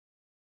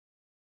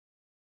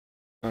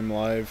I'm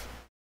live.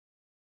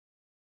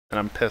 And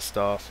I'm pissed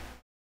off.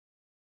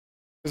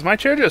 Because my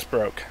chair just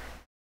broke.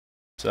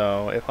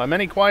 So, if I'm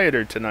any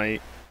quieter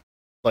tonight,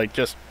 like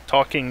just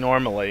talking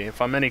normally,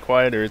 if I'm any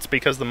quieter, it's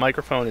because the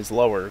microphone is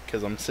lower,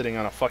 because I'm sitting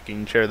on a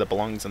fucking chair that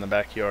belongs in the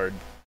backyard,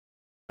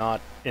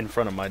 not in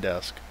front of my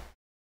desk.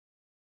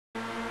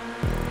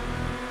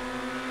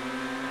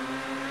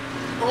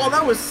 Oh,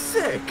 that was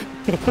sick!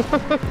 I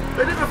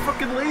did a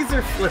fucking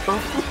laser flip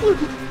off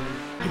the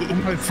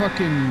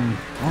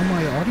all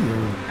my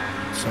audio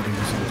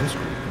settings on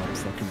Discord got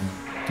fucking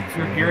default.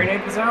 Your hearing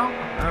aid was out?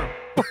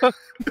 Oh.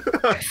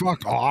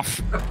 Fuck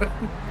off.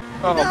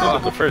 Oh, no.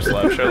 The first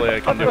lap, surely I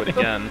can do it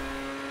again.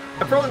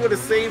 I probably would have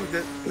saved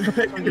it.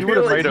 You would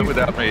have made it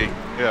without me.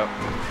 Yeah.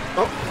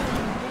 Oh,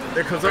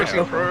 there comes our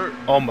Pro.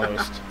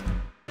 Almost.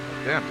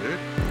 Damn, dude.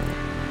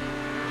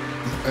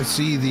 I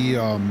see the,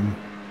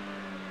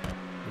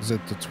 is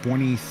it the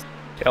 20th?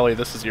 Kelly,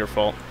 this is your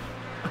fault.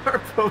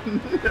 Harpo,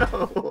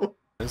 no.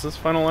 Is this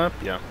final lap?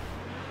 Yeah.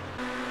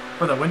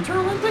 For the Winter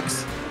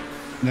Olympics?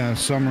 No,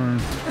 summer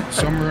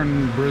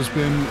in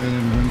Brisbane and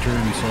then winter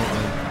in Salt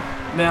Lake.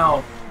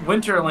 Now,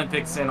 Winter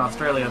Olympics in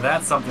Australia,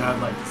 that's something I'd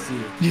like to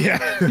see. Yeah,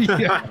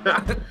 yeah.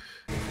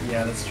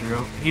 Yeah, that's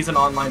true. He's an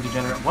online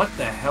degenerate. What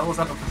the hell is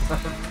that? A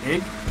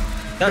pig?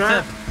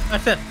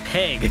 That's a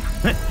pig.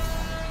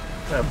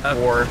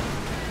 Bore.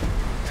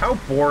 How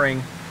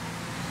boring.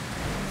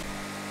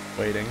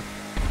 Waiting.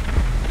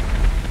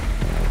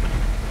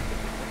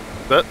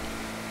 That?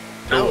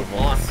 That was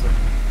awesome.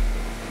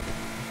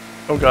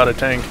 Oh god, a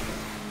tank.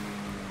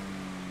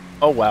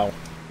 Oh wow.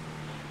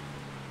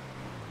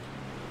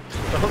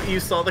 Oh, you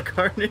saw the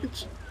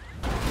carnage?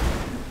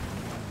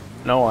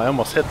 No, I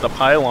almost hit the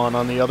pylon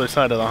on the other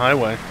side of the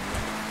highway.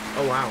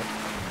 Oh wow.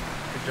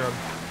 Good job.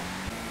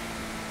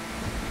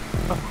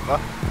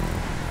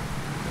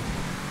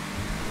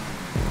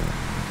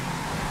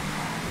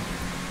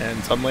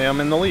 And suddenly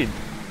I'm in the lead.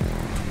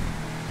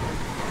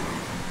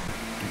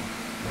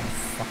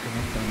 Fucking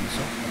up down the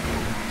Salt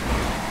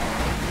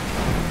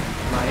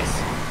Nice.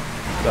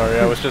 Sorry,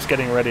 I was just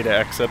getting ready to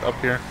exit up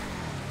here.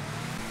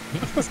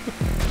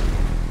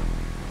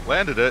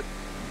 Landed it.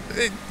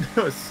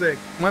 That was sick.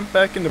 Went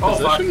back into Oh,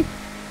 position?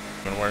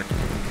 Gonna work.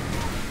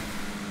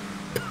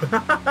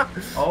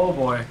 Oh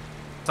boy.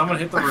 Someone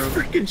hit the I roof.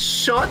 freaking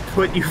shot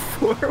put you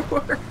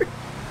forward.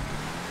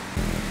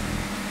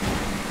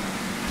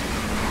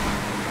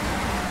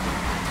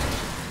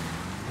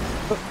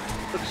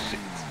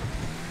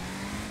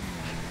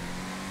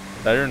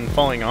 Better than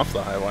falling off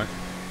the highway.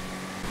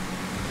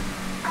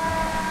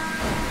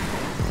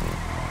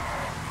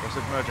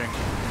 Aggressive merging.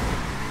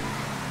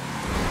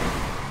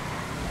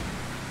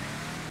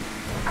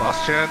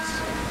 Last chance.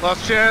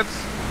 Last chance.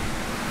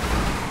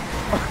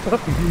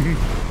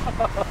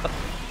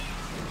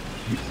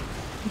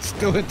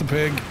 Still hit the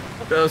pig.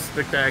 That was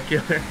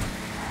spectacular.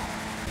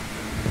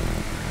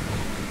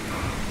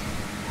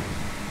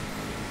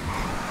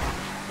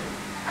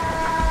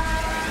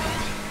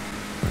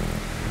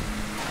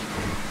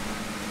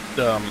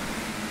 Doing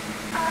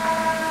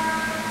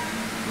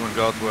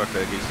God's work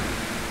there, geese.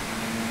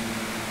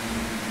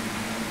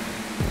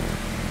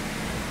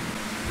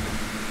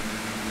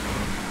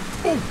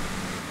 Oh!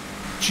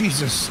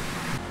 Jesus.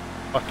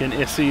 Fucking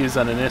Issies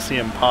and an Issy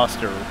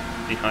imposter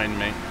behind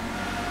me.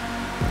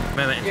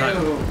 Moment in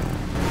time. Ew.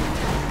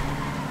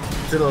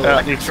 It's an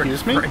electric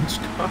excuse me? French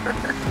car.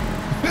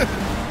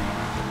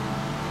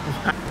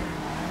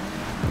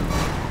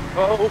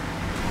 Oh!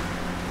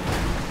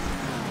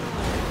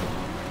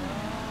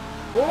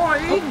 Boy!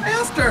 Oh,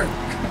 faster!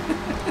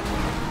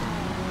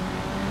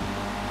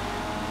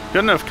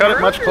 Couldn't have cut it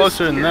much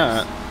closer than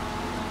that.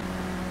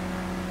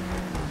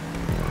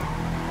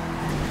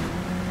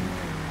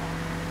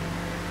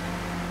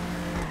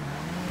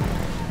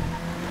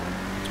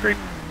 Scream.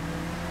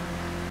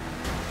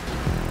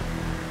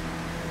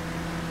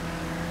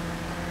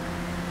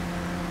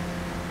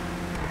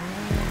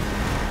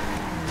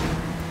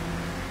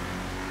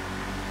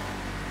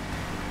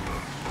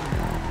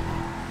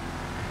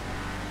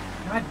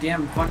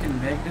 Goddamn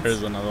fucking magnets.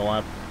 There's another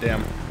lap.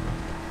 Damn.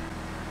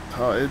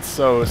 Oh, it's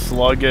so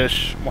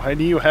sluggish. Why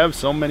do you have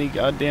so many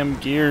goddamn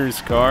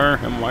gears, car?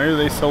 And why are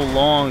they so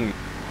long?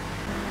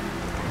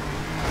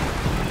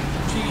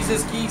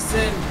 Jesus,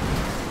 Geeson!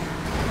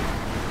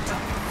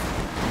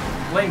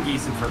 Blame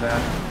Geeson for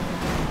that.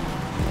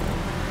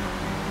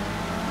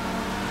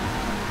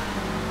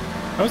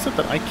 How is it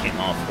that I came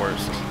off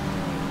worst?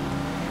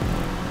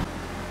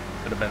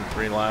 Could have been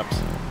 3 laps.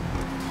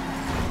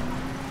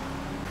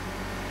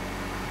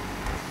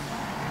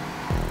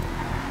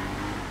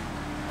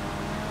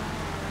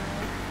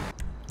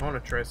 I want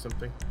to try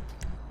something.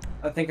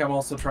 I think I'm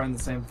also trying the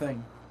same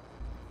thing.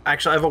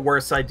 Actually, I have a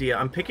worse idea.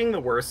 I'm picking the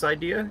worst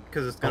idea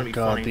because it's gonna Oh be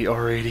god, funny. the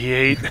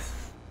R88.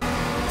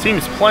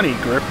 Seems plenty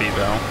grippy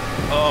though.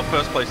 Oh,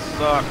 first place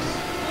sucks.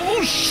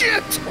 Oh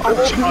shit!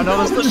 Oh no,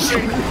 that's the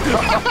shit.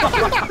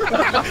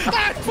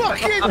 I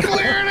fucking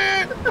cleared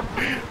it!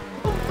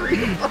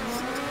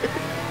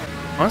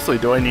 Honestly,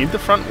 do I need the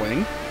front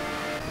wing?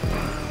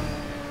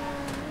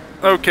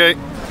 Okay.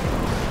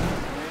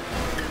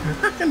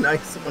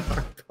 Nice one,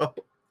 Harpo.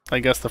 I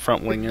guess the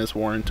front wing is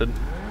warranted.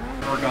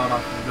 Or gone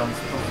off the jumps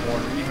before,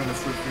 even the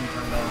slipstream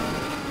turned on.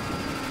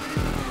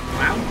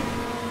 Wow.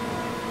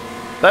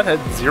 That had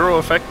zero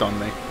effect on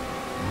me.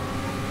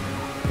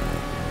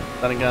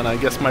 Then again, I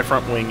guess my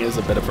front wing is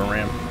a bit of a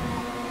ramp.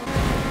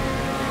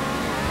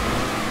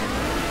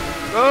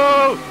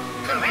 Oh!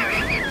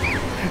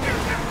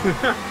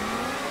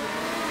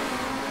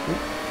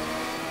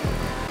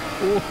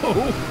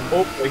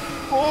 Oh boy.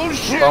 Oh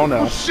shit! Oh,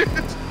 no. Oh shit!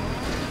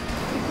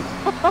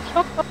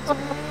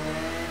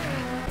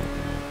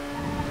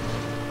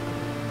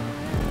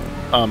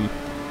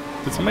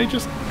 Did somebody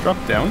just drop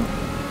down?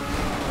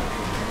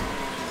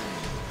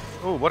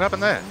 Oh, what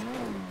happened there?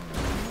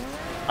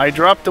 I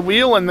dropped the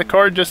wheel and the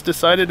car just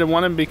decided to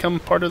want to become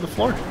part of the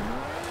floor.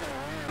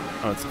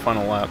 Oh, it's the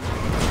final lap.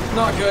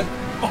 Not good.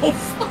 Oh,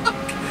 fuck!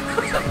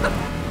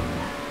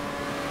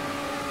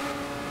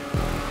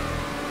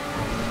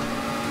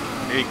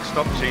 Hey,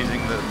 stop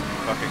chasing the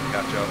fucking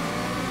catch up.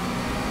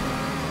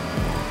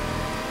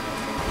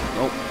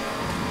 Nope.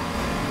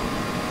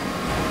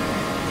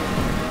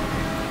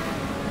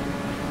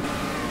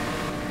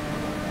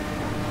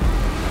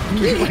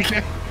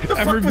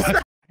 Everybody.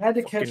 I had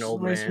to catch Fucking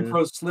old Racing man.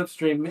 Pro's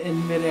slipstream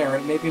in midair.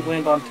 It made me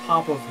land on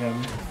top of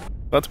him.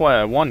 That's why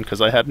I won,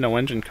 because I had no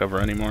engine cover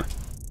anymore.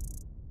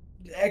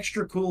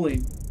 Extra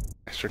cooling.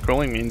 Extra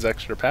cooling means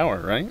extra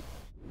power, right?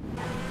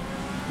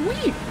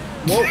 Wee!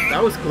 Whoa,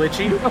 that was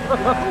glitchy.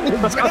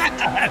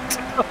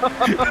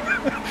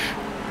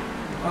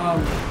 I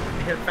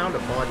had found a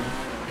body.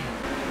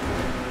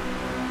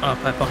 Oh,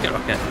 my pocket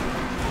rocket.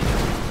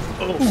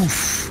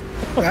 Oof.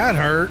 That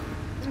hurt.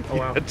 Oh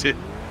wow. It did.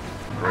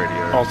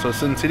 Radio. Also,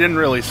 since he didn't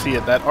really see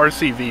it, that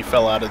RCV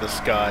fell out of the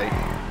sky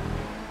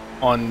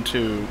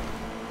onto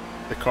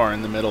the car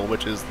in the middle,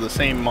 which is the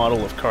same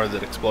model of car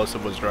that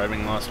Explosive was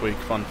driving last week.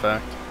 Fun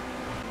fact.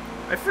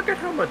 I forget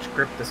how much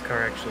grip this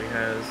car actually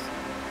has.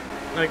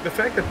 Like, the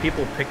fact that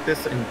people pick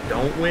this and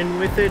don't win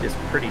with it is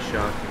pretty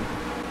shocking.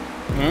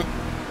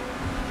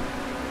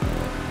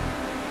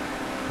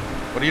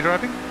 What are you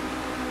driving?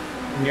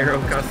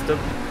 Nero Custom.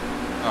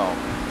 Oh.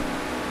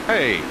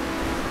 Hey!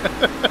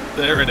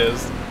 There it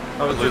is.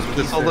 Oh, I lose with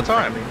this all the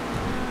time.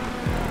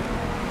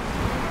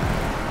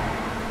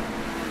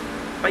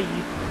 Bye.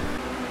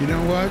 You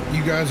know what?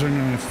 You guys are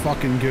gonna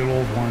fucking get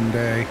old one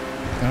day,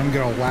 and I'm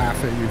gonna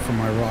laugh at you from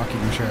my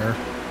rocking chair.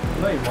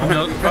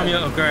 From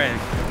your grave.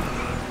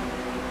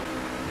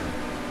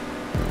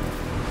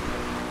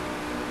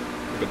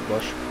 Good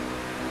bush.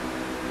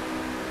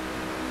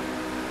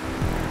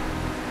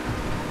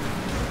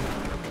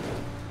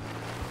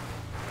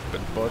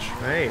 Good bush.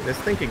 Hey, this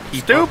thing can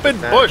keep up Stupid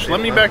with that bush! big Let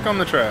me lap. back on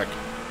the track.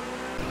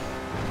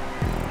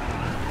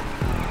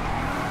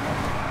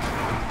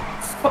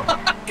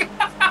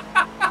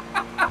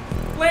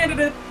 Landed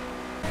it!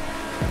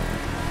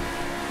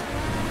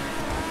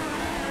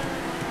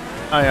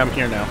 I am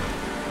here now.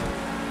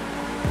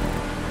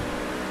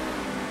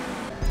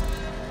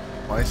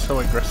 Why so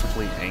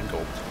aggressively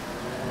angled?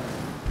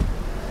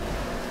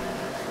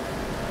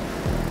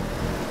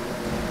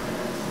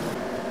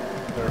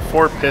 There are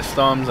 4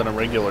 pistons and a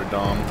regular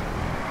dom.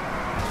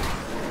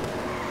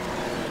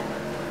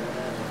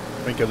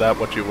 Think of that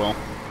what you will.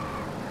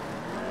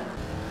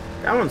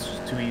 That one's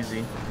just too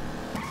easy.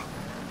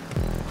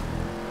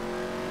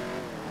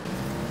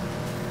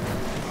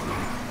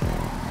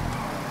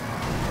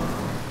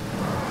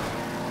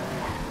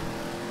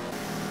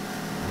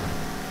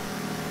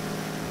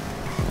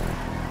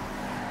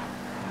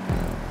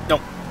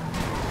 Nope.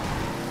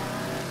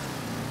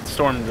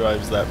 Storm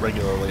drives that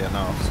regularly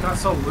enough. Just got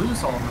so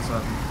loose all of a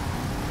sudden.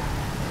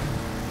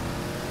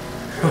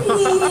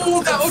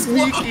 Ooh, that was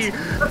Sneaky!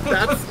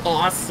 That's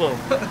awesome!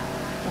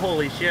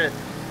 Holy shit.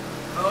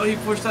 Oh, he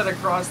pushed that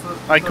across the.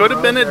 I the could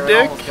have been road a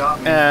there. It dick almost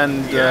got me.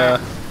 and Yeah.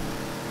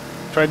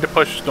 tried to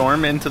push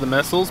Storm into the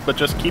missiles, but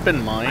just keep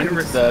in mind that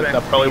respect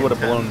that probably the would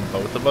have blown intent.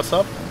 both of us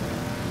up.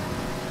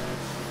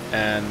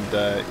 And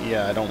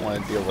yeah, I don't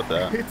want to deal with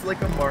that. It's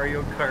like a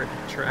Mario Kart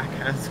track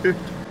hazard.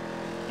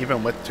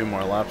 Even with 2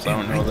 more laps, I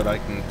don't know that I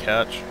can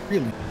catch.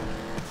 Really?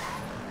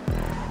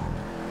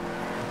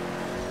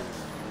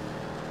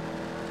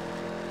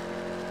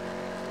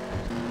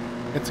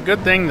 It's a good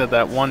thing that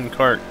that one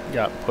cart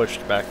got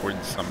pushed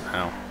backwards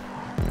somehow,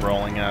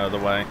 rolling out of the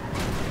way.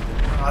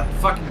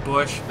 Fucking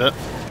bush.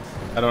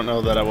 I don't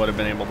know that I would have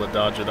been able to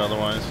dodge it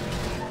otherwise.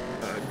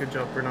 Good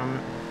job,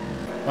 Bernard.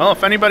 Well,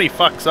 if anybody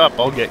fucks up,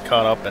 I'll get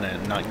caught up in it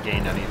and not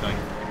gain anything.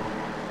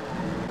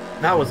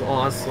 That was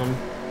awesome.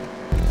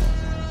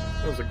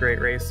 That was a great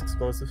race,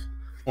 Explosive.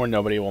 Or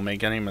nobody will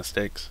make any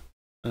mistakes,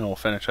 and it'll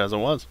finish as it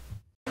was.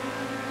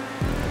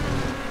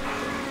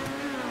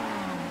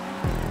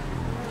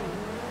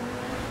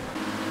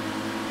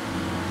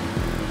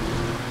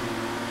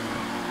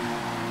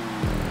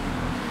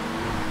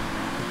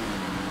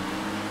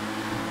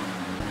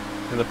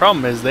 And the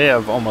problem is they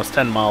have almost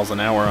 10 miles an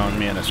hour on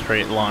me in a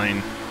straight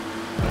line.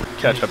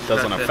 Catch-up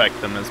doesn't affect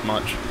them as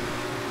much.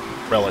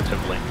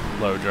 Relatively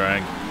low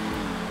drag.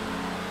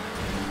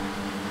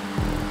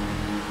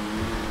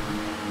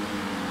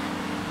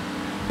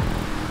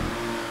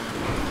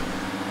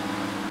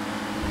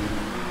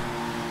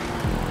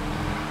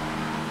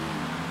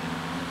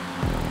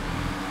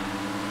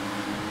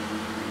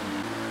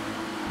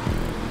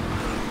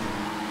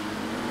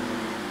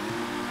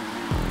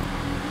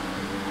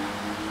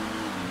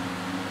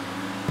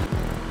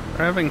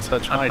 For having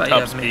such I high bet you top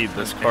have speed, made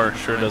this some car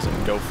different sure times.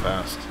 doesn't go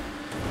fast.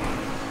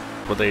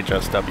 With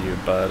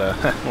HSW, but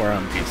we're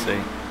on PC.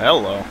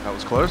 Hello. That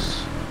was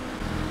close.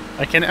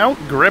 I can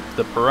out-grip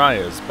the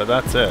pariahs, but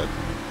that's it.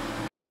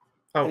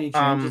 Oh, Any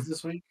changes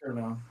this week or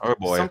no? Oh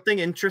boy. something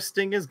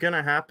interesting is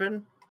gonna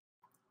happen.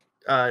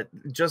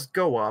 Just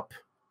go up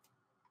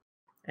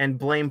and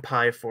blame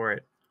Pi for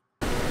it.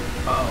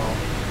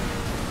 Uh-oh.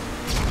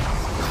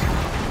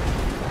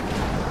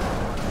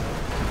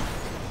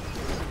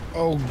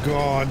 Oh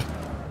God.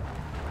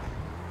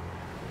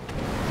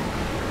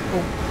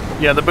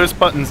 Yeah, the boost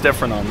button's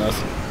different on this.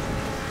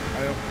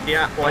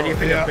 Yeah, why do you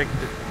think yeah. I picked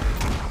it?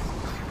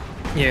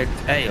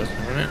 Yeah, A,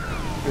 isn't it?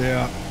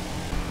 Yeah.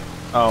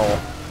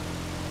 Oh.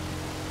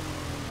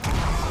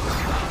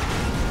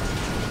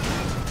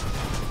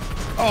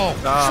 Oh,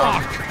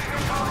 fuck.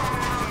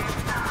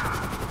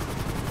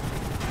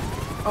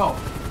 Oh,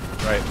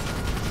 Right.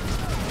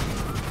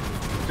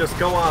 Just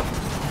go up.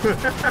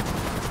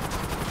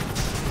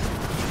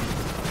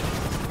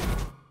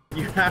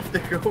 You have to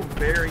go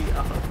very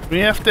up. We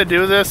have to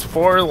do this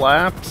 4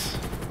 laps?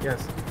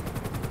 Yes.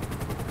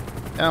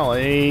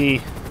 Ellie.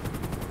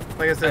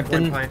 Like I said, I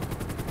blame didn't-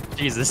 Pi.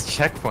 Jesus,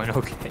 checkpoint,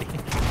 okay.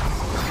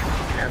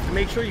 You have to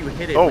make sure you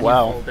hit it Oh, when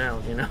wow. you fall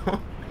down, you know?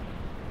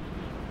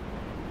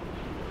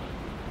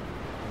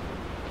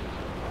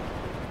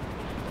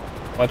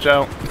 Watch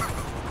out.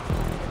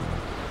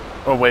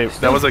 Oh wait, that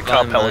Still was a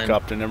cop fun, man.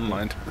 helicopter, never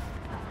mind.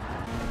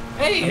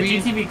 hey, I a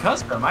mean- GTV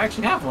custom. I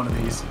actually have one of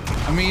these.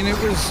 I mean,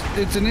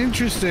 it's an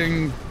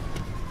interesting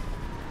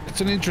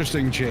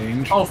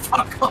change. Oh,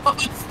 fuck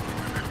off.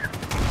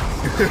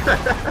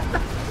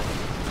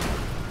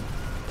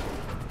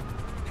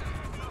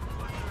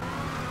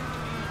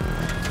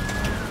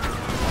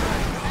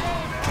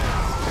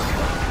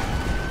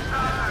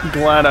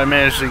 Glad I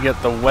managed to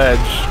get the wedge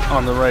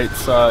on the right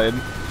side.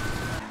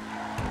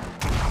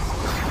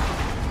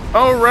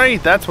 Oh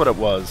right, that's what it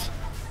was.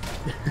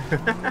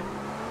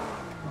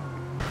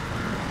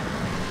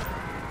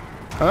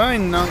 I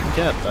not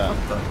get that.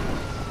 What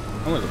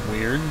the? That was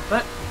weird.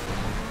 That?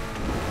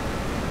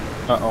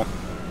 Uh-oh.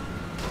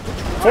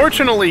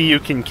 Fortunately, you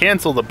can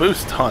cancel the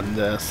boost on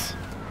this.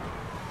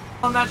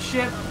 On that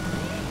shit?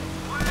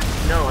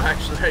 No,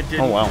 actually, I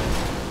didn't. Oh wow.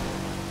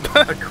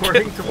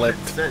 According to what it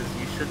Flipped. says,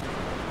 you should.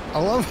 I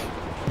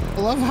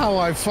love how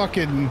I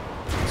fucking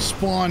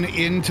spawn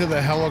into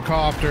the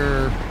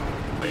helicopter,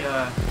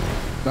 Yeah.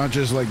 not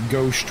just like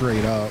go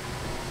straight up.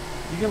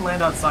 You can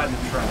land outside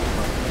the track.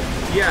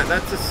 But Yeah,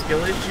 that's a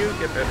skill issue.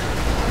 Get better.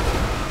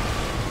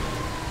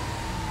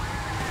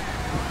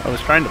 I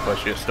was trying to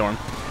push you, Storm.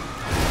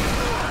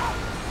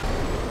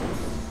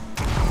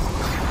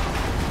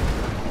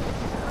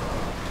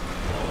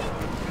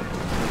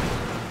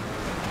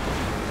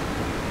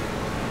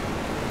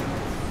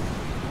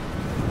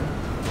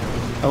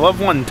 I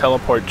love when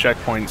teleport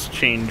checkpoints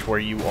change where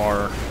you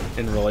are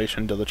in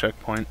relation to the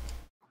checkpoint.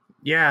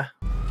 Yeah.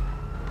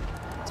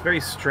 It's very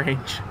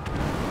strange.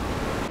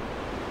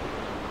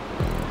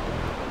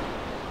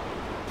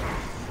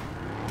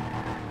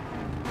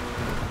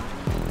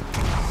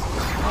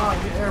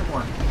 oh, you get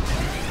airborne.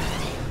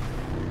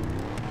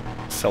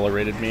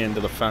 Accelerated me into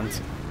the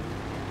fence.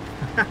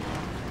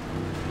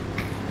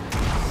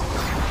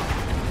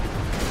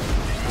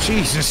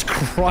 Jesus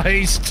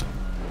Christ!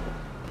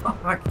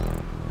 Fuck.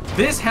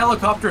 This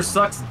helicopter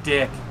sucks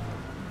dick.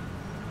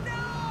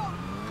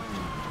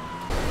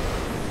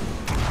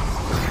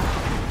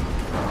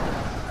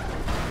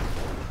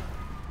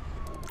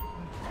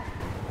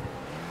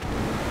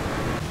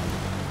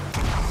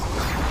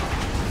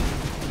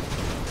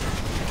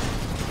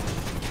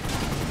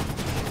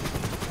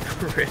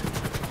 Rip.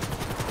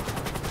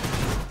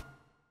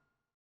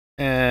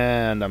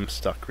 And I'm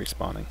stuck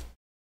respawning.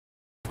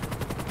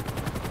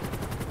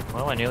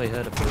 Well, I nearly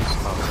heard a boost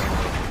pop down.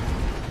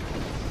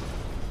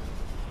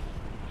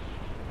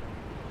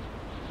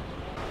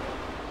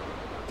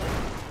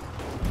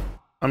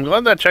 I'm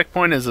glad that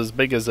checkpoint is as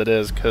big as it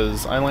is,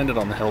 because I landed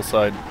on the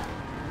hillside.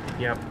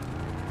 Yep.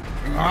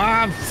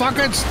 Ah,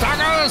 fucking stuck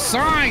on the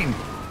sign!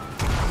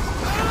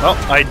 Well,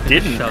 I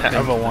didn't Shoved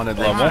have a into wanted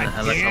the level.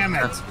 Damn it.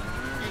 helicopter.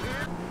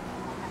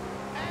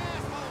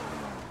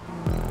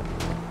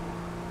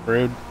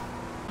 Rude.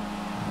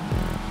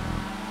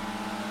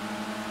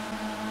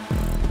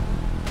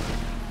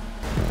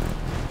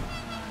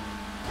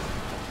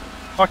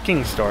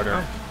 Fucking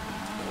starter.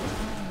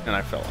 And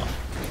I fell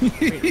off.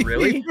 Wait,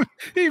 really?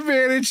 He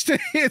managed to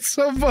hit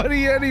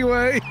somebody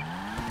anyway.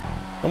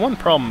 The one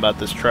problem about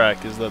this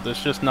track is that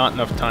there's just not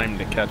enough time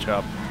to catch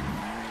up.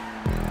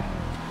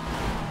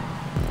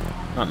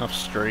 Not enough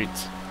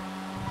straights.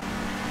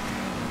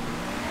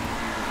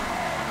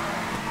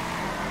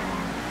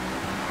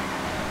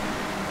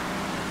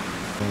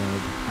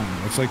 I don't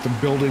know, it's like the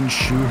built-in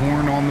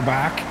shoehorn on the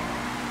back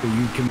that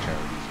you can.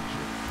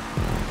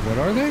 What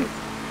are they?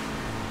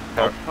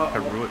 I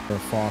ruined. Or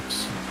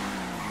Fox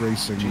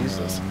Racing.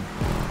 Jesus.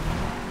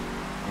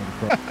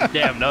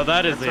 Damn, no,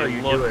 that is That's how a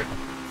you do look. it.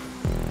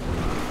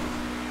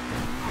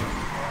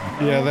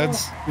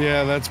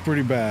 Yeah, that's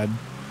pretty bad.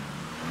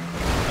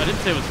 I didn't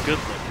say it was good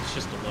look. It's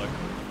just a look.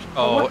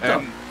 Oh, what the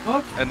and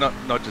fuck?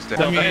 not just that.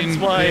 I mean,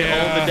 That's why all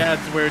yeah. the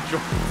dads wear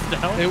Jordans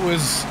now. It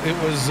was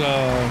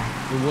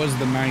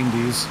the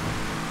 90s.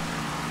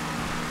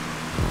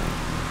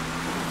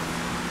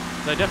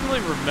 I definitely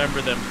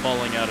remember them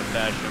falling out of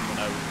fashion when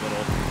I was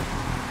little.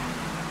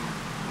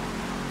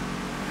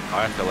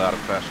 I fell out of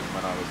fashion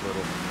when I was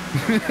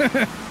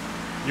little.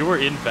 You were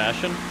in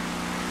fashion?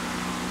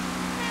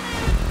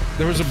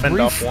 There was a Fend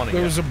off brief one there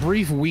again. was a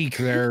brief week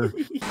there.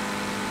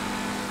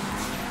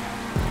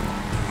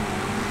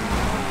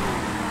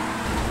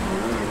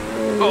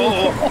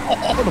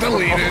 Oh,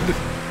 Deleted.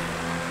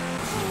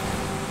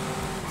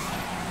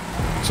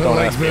 So Don't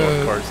like ask me what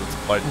the cars it's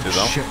applied to,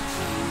 though. shit.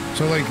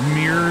 So like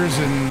mirrors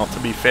and Well, to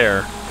be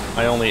fair,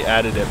 I only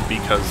added it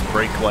because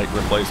brake light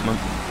replacement.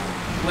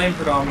 Lane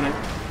predominant.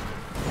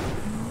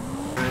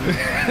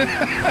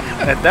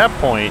 At that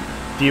point,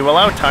 do you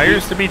allow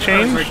tires to be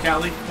changed?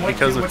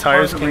 Because if if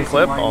tires can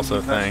clip,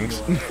 also thanks.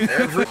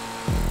 At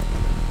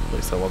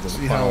least that wasn't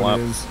see the how final lap.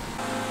 it is.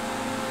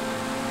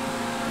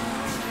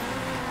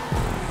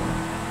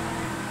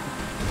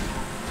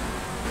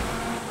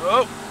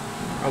 oh,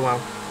 Oh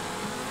wow.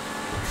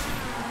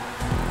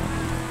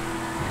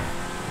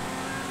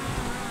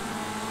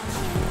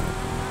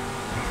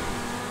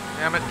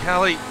 damn it,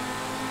 Callie.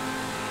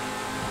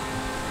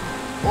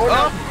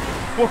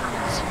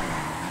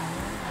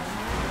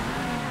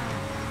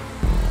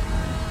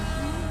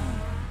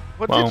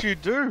 What Well. did you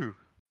do?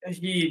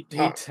 He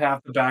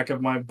tapped the back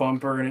of my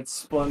bumper and it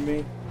spun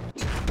me.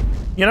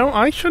 You know,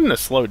 I shouldn't have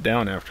slowed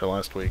down after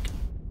last week.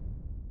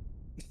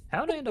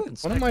 How did I end up in What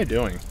second? am I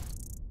doing?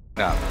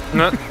 No.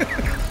 No,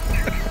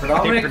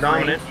 Predominant.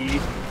 Predominant. cranky.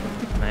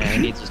 Man, he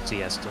needs a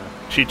siesta.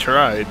 she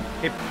tried.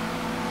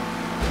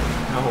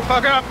 No.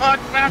 Fuck up, fuck,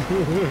 fuck.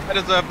 I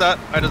deserve that.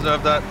 I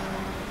deserve that.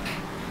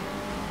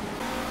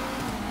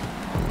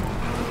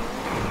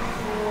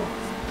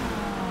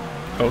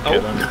 Okay,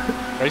 Oh.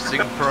 then. Racing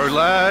pro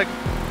lag.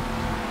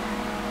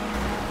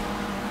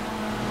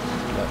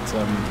 That's,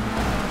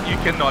 You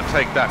cannot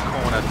take that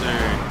corner,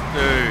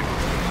 dude.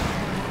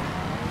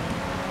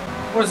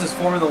 What is this,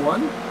 Formula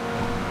One?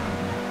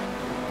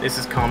 This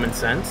is common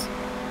sense.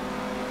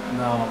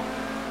 No.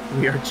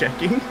 We are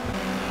checking.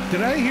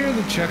 Did I hear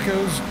the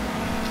Checos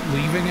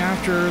leaving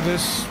after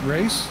this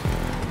race?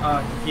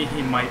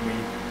 He might be.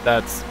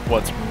 that's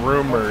what's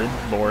rumored,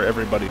 or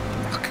everybody.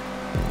 Fuck.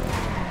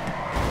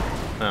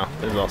 Oh,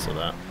 there's also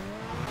that.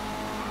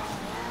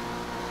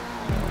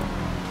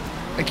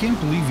 I can't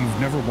believe you've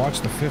never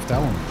watched The Fifth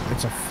Element.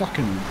 It's a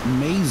fucking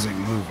amazing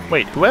movie.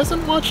 Wait, who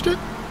hasn't watched it?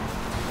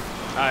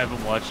 I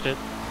haven't watched it.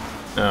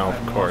 No, I of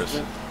haven't course.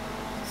 watched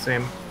it.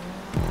 Same.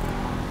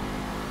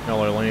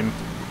 Y'all are lame.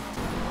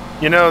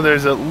 You know,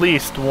 there's at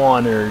least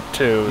one or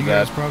two you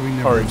that guys probably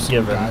never are have seen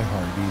given. Die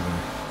Hard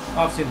either.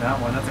 Oh, I've seen that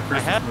one. That's a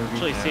Christmas have movie.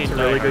 actually seen It's a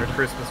Die really good Hard.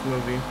 Christmas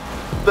movie.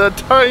 The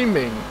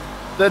timing!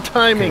 The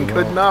timing Okay,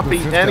 could well, not The be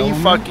Fifth any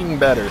Element fucking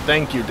better.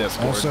 Thank you,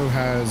 Discord. Also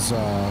has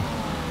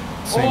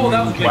Oh,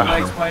 that was big Wow.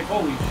 leg spike.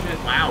 Holy shit.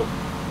 Wow.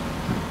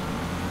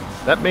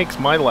 That makes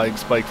my leg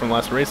spike from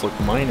last race look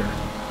minor.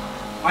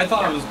 I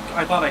thought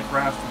I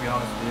crashed, to be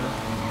honest with you.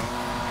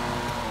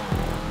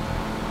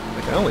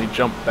 Like, I only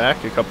jumped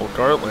back a couple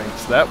car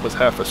lengths. That was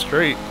half a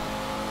straight.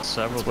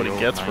 Several That's what of it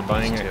the gets old for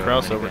buying 90s a too,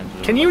 crossover. minivan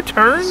do Can like you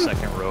turn?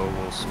 Second row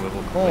will swivel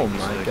Oh completely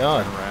my so you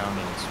God. can turn around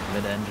and it's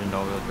mid-engine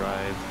all-wheel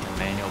drive and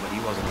manual, but he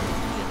wasn't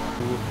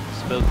in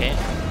Spokane.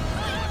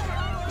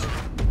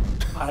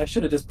 I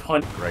should have just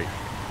punched. Great.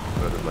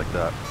 Put it like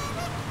that.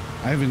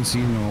 I haven't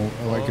seen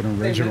like an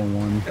original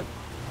one.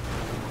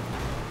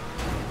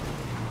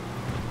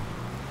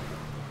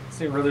 This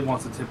thing really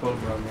wants to tip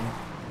over on me.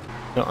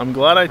 No, I'm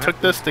glad I took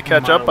this to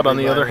catch up, but on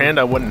the other Mildly hand,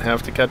 I wouldn't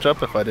have to catch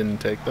up if I didn't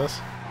take this.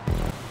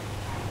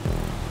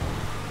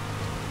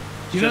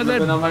 You know Shouldn't have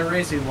been that on my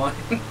racing line.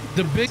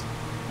 the big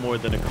More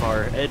than a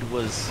car. Ed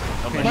was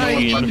a Right.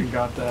 machine. fucking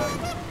got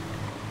that.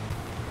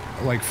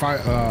 like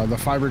the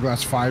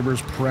fiberglass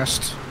fibers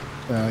pressed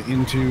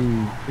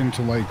into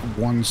like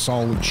one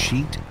solid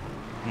sheet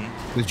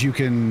that you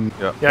can.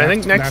 Yeah. Yeah, I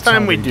think next that's how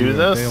time we they do it.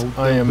 this, They'll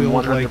I am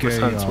build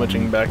 100%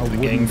 switching back a to the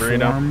wooden gang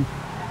burrito. form.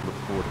 Look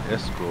Ford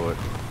Escort.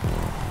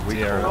 We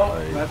Sierra. call Oh,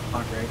 it a that's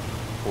not great.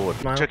 Ford.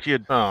 Smile. Check your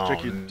Oh,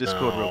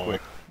 Discord real no.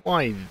 quick.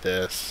 Why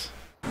this?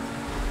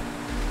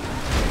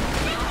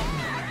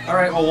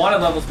 Alright, well,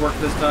 wanted levels worked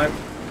this time.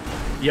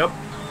 Yep.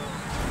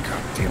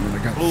 God damn it!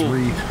 I got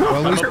 3.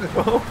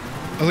 Well,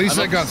 at least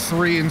I got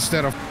 3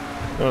 instead of.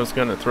 I was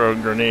gonna throw a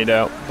grenade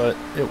out, but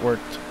it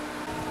worked.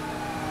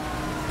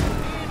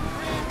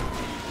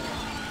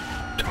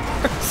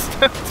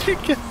 How did you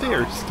get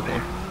there,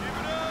 Storm?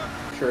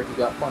 Sure, he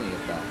got plenty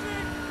of that.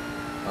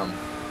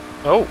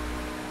 Oh,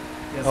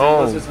 Yes,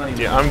 let's just not oh,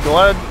 even- yeah, I'm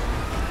glad.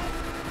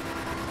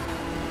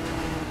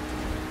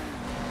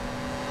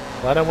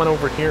 Glad I went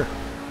over here.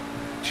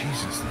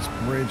 Jesus, this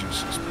bridge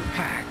is just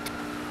packed.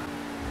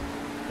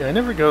 Yeah, I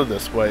never go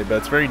this way, but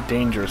it's very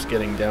dangerous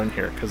getting down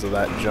here because of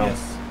that jump.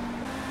 Yes.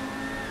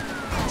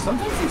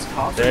 Sometimes these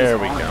cops are There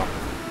just we on go.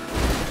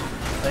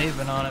 it. They've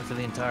been on it for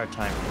the entire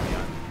time. To be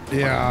honest.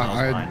 Yeah,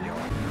 Behind you.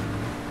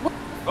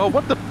 Oh,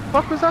 what the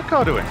fuck was that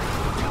car doing?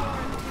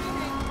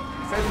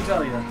 Fair to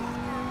tell you.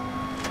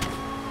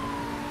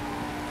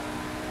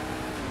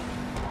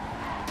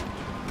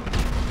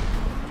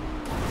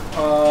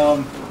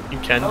 You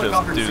can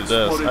Helicopter just do just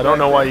this. exploded I don't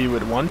know back why there. you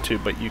would want to,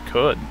 but you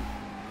could.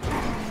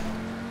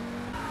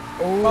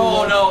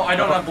 Oh no, I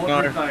don't have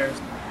bulletproof tires.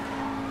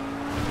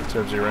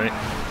 Serves you right.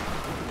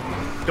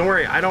 Don't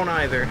worry, I don't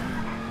either.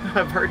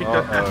 I've already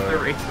done half the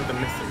race with a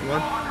missing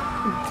one.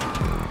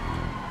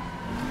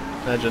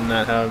 Imagine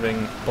not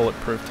having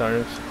bulletproof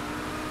tires.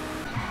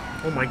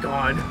 Oh my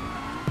god.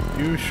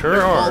 You sure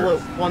They're all are.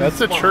 at one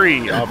That's a spot.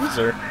 tree,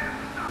 officer.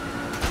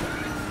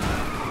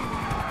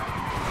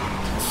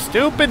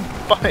 Stupid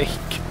bike.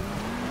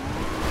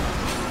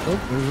 Oh,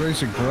 there's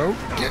Racing Pro.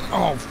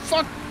 Oh,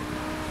 fuck!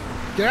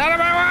 Get out of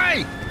my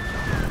way!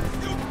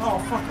 Oh,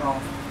 fuck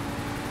off.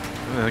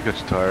 I got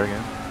your tire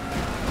again.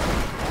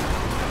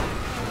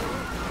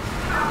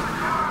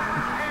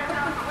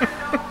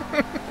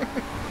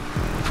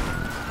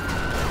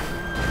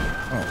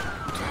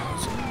 Oh,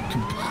 it's a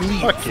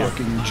complete Fuck you.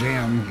 fucking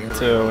jam here.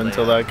 So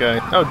until that guy.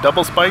 Oh,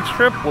 double spike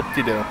strip?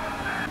 Whoop-de-doo.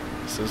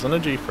 This isn't a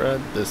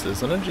G-Fred. This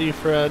isn't a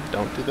G-Fred.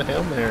 Don't do the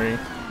Hail Mary.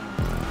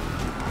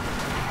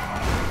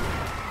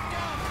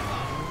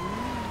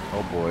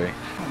 Oh boy.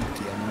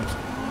 Damn it.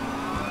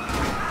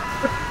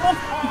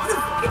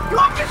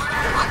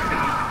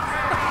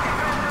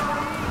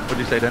 What did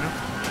you say, Daniel?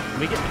 Can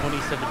we get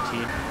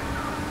 2017?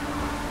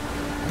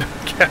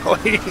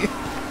 Kelly.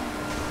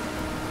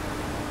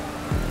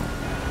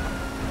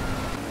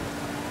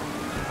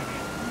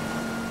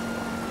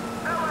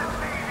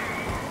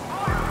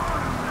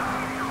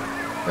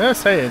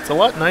 Yes, hey, it's a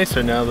lot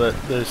nicer now that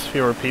there's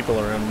fewer people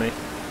around me.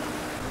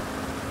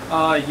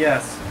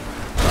 Yes.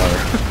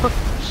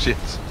 Shit.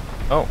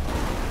 Oh.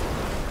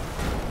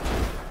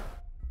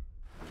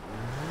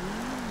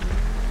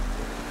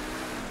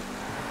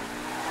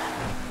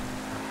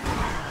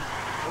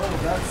 Oh,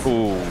 that's...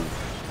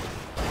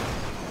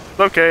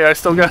 Ooh. Okay, I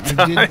still got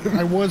time.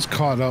 I was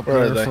caught up Where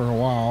are there they? for a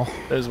while.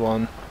 There's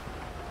one.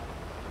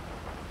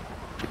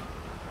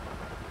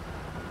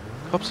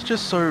 Cops are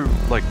just so,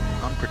 like,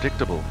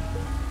 unpredictable.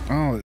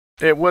 Oh,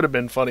 It would have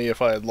been funny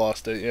if I had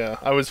lost it, yeah.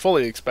 I was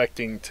fully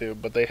expecting to,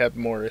 but they had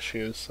more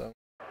issues, so.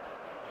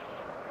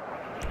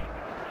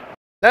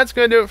 That's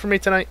going to do it for me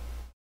tonight.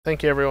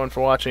 Thank you everyone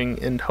for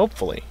watching, and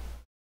hopefully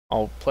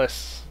I'll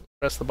press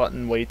the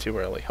button way too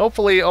early.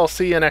 Hopefully I'll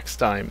see you next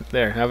time.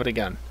 There, have it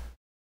again.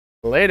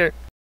 Later.